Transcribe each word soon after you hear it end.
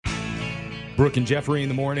Brooke and Jeffrey in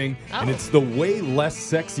the morning, and it's the way less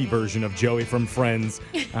sexy version of Joey from Friends.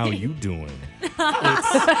 How you doing? What's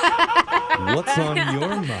on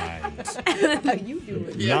your mind? How you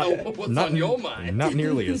doing? Yeah, what's on your mind? Not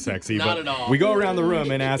nearly as sexy. Not but at all. We go around the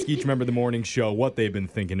room and ask each member of the morning show what they've been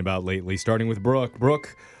thinking about lately, starting with Brooke.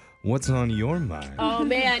 Brooke, what's on your mind? Oh,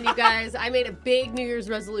 man, you guys, I made a big New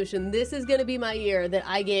Year's resolution. This is going to be my year that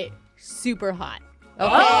I get super hot. Okay?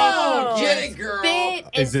 Oh, get it, girl. Fit,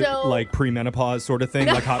 and Is it so, like premenopause sort of thing,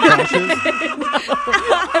 like hot flashes?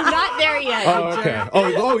 I'm not there yet. Oh, okay.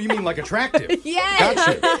 Oh, you mean like attractive? Yeah.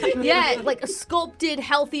 Gotcha. Yeah, like a sculpted,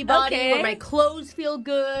 healthy body Okay. where my clothes feel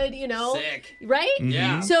good, you know? Sick. Right?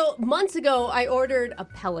 Yeah. So months ago, I ordered a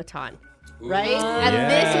Peloton. Right? Ooh. And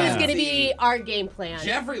Yeah. this was going to be our game plan.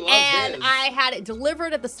 Jeffrey loves And his. I had it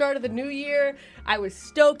delivered at the start of the new year. I was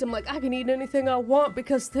stoked. I'm like, I can eat anything I want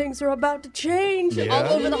because things are about to change Yeah.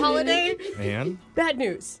 all over the holiday. And Bad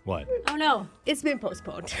news. what? Oh, no. It's been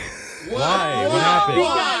postponed. Why? What happened?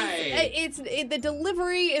 Why? The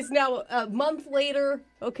delivery is now a month later,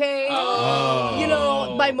 okay? Oh. You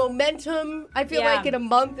know, my momentum, I feel Yeah. like in a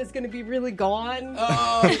month is going to be really gone.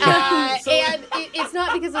 Oh, And it's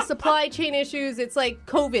not because of supply chain issues. It's like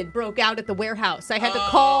COVID broke out at the warehouse. I had to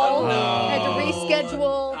call, I had to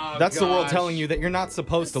reschedule. Oh, That's the world gosh. telling you that you're not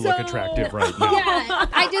supposed to look So- attractive right now. Yeah,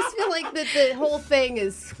 I just feel like that the whole thing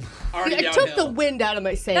is. Already I took the downhill. wind out of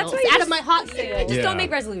my sails, That's why you out of just- my hot sails. Just Yeah. don't make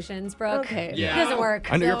resolutions, Brooke. Okay. Yeah. It doesn't work.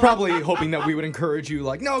 I know you're So- probably hoping that we would encourage you,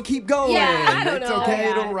 like, no, keep going. Yeah, I don't it's know. okay.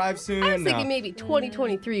 Yeah. It'll arrive soon. I was No. thinking maybe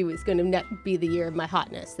 2023 was going to be the year of my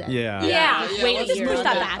hotness then. Yeah. Yeah. Wait let's a year. push do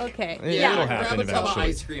that back. Okay. Yeah, it'll happen Grab a tub of eventually.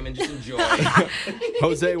 ice cream and just enjoy.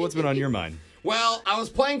 Jose, what's been on your mind? Well, I was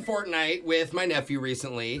playing Fortnite with my nephew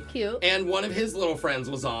recently. Cute. And one of his little friends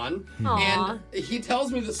was on. Aw. And he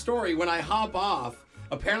tells me the story when I hop off.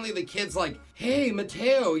 Apparently the kid's like, hey,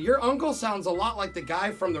 Mateo, your uncle sounds a lot like the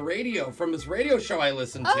guy from the radio, from this radio show I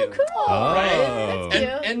listen to. Oh, cool. Oh. That's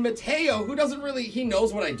cute. And Mateo, who doesn't really, he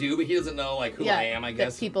knows what I do, but he doesn't know like who I am, I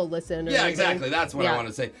guess. That people listen. Or Yeah, anything. exactly. That's what I Yeah. want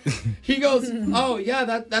to say. He goes, oh, yeah,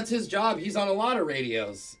 that's his job. He's on a lot of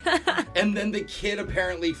radios. And then the kid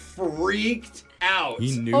apparently freaked out.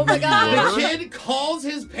 He knew Oh my who God. you The were? kid calls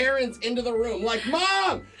his parents into the room like,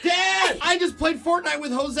 Mom, Dad, I just played Fortnite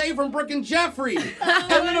with Jose from Brooke and Jeffrey. And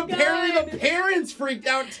then apparently the parents freaked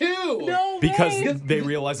out too. No Because way. they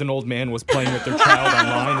realized an old man was playing with their child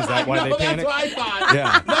online. Is that why no, they that's panicked? what I thought.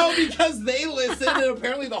 Yeah. No, because they listened and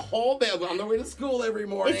apparently the whole day on their way to school every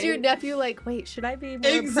morning. Is your nephew like, wait, should I be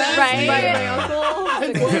more Exactly. impressed by my uncle?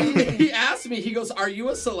 And well, he asked me, he goes, are you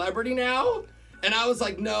a celebrity now? And I was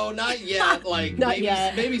like, no, not yet. Like, Not maybe,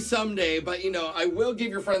 yet. maybe someday, but I will give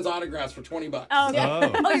your friends autographs for $20. Oh, okay.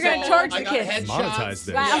 Oh. Oh, you're going to charge I the got kids. headshots. Monetize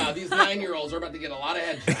this. Yeah, these 9-year-olds are about to get a lot of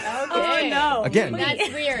headshots. Oh, no. Again, That's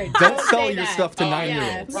weird. don't sell say your that. stuff to Oh,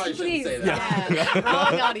 9-year-olds. Probably shouldn't Please. say that. Yeah,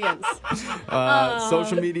 wrong audience.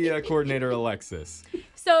 Social media coordinator Alexis.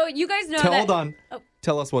 So you guys know that... Hold on. Oh.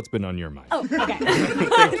 Tell us what's been on your mind. Oh,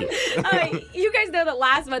 okay. Thank you. You guys know that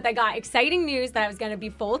last month I got exciting news that I was going to be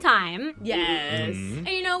full-time. Yes. And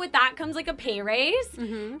with that comes like a pay raise.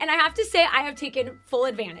 And I have to say, I have taken full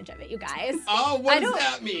advantage of it, you guys. Oh, what I does don't-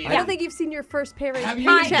 that mean? I don't think you've seen your first pay raise Have you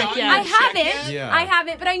paycheck gotten yet. your I check haven't. yet? Yeah. I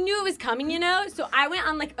haven't, but I knew it was coming, So I went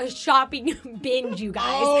on like a shopping binge, you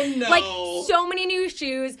guys. Oh, no. Like so many new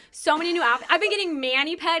shoes, so many new outfits. I've been getting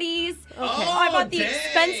mani-pedis. Oh, I bought the dang.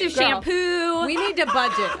 expensive Girl, shampoo. We need to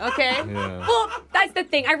budget, okay? Yeah. Well, that's the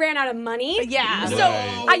thing. I ran out of money. Yeah. So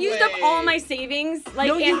Right. I used up way. all my savings, like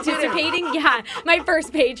No, you anticipating, my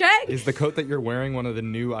first paycheck. Is the coat that you're wearing one of the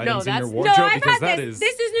new items in your that's- wardrobe? No, I've because had that this. is.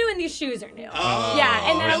 This is new, and these shoes are new. Oh, Yeah,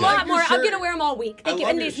 and then I a like lot your more. I'm shirt. gonna wear them all week. I love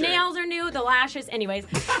And your these shirt. nails are new, the lashes. Anyways,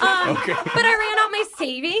 but I ran out my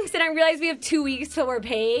savings, and I realized we have 2 weeks till we're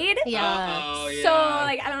paid. Yeah. Oh, yeah. So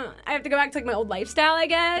like I have to go back to like my old lifestyle, I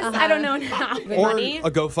guess. I don't know now with or money. a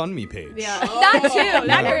GoFundMe page. Yeah. That too.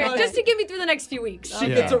 That Yeah. hurt, just to get me through the next few weeks. She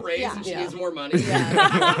Yeah. gets a raise and she Yeah. needs more money.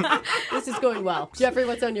 This is going well. Jeffrey,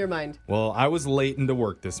 what's on your mind? Well, I was late into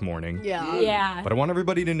work this morning. Yeah. Yeah. But I want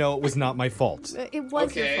everybody to know it was not my fault. It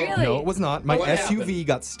was Okay. your fault. Really? No, it was not. My What SUV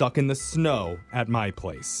got stuck in the snow at my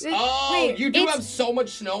place. Oh, Wait, you do it's- have so much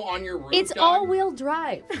snow on your roof, It's dog. all-wheel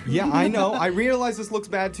drive. Yeah, I know. I realize this looks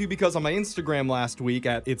bad too because on my Instagram last week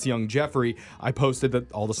at It's Young Jeffrey, I posted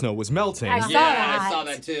that all the snow was melting. I saw Yeah, that. I saw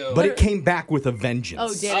that too. But it came back with a vengeance. vengeance.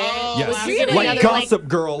 Oh, did it? Yes. Was you getting Like another, Gossip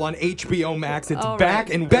Girl on HBO Max. It's back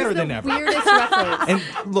and better than ever. Weirdest reference. And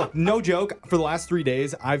look, no joke, for the last 3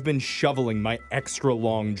 days, I've been shoveling my extra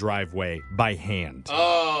long driveway by hand.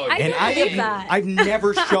 Oh, I And can't believe that. I've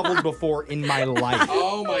never shoveled before in my life.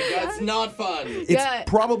 oh my God, it's not fun. It's Yeah.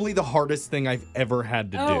 probably the hardest thing I've ever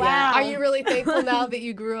had to do. Oh, wow. Are you really thankful now that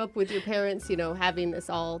you grew up with your parents, having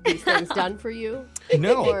these things done for you?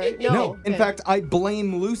 No, Or- no, no. In okay. fact, I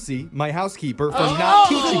blame Lucy, my housekeeper, for not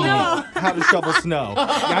teaching me how to shovel snow.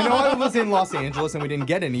 I know I was in Los Angeles and we didn't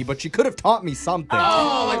get any, but she could have taught me something.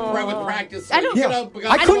 Oh, like with practice. So I don't- you Yeah, could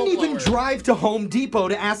have I got couldn't a even blower. drive to Home Depot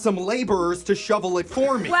to ask some laborers to shovel it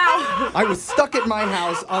for me. Wow. I was stuck at my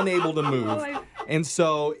house, unable to move. my- And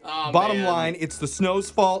so, Oh, bottom man. line, it's the snow's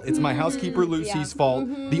fault. It's my housekeeper Lucy's fault.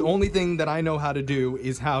 The only thing that I know how to do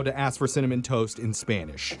is how to ask for cinnamon toast in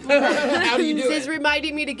Spanish. How do you do This is it?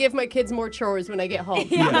 reminding me to give my kids more chores when I get home.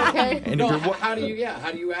 Okay? And No, if you're, how do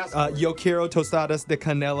you ask? yo quiero tostadas de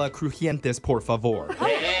canela crujientes, por favor.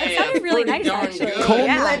 Hey, sounded that's really pretty nice, darn actually. good. Con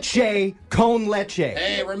Yeah. leche, con leche.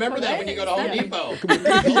 Hey, remember that when you go to Home Depot.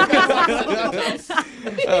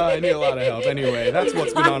 I need a lot of help. Anyway, that's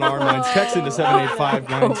what's been on our minds. Text into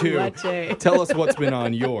 78592. Tell us what's been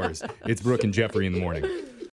on yours. It's Brooke and Jeffrey in the morning.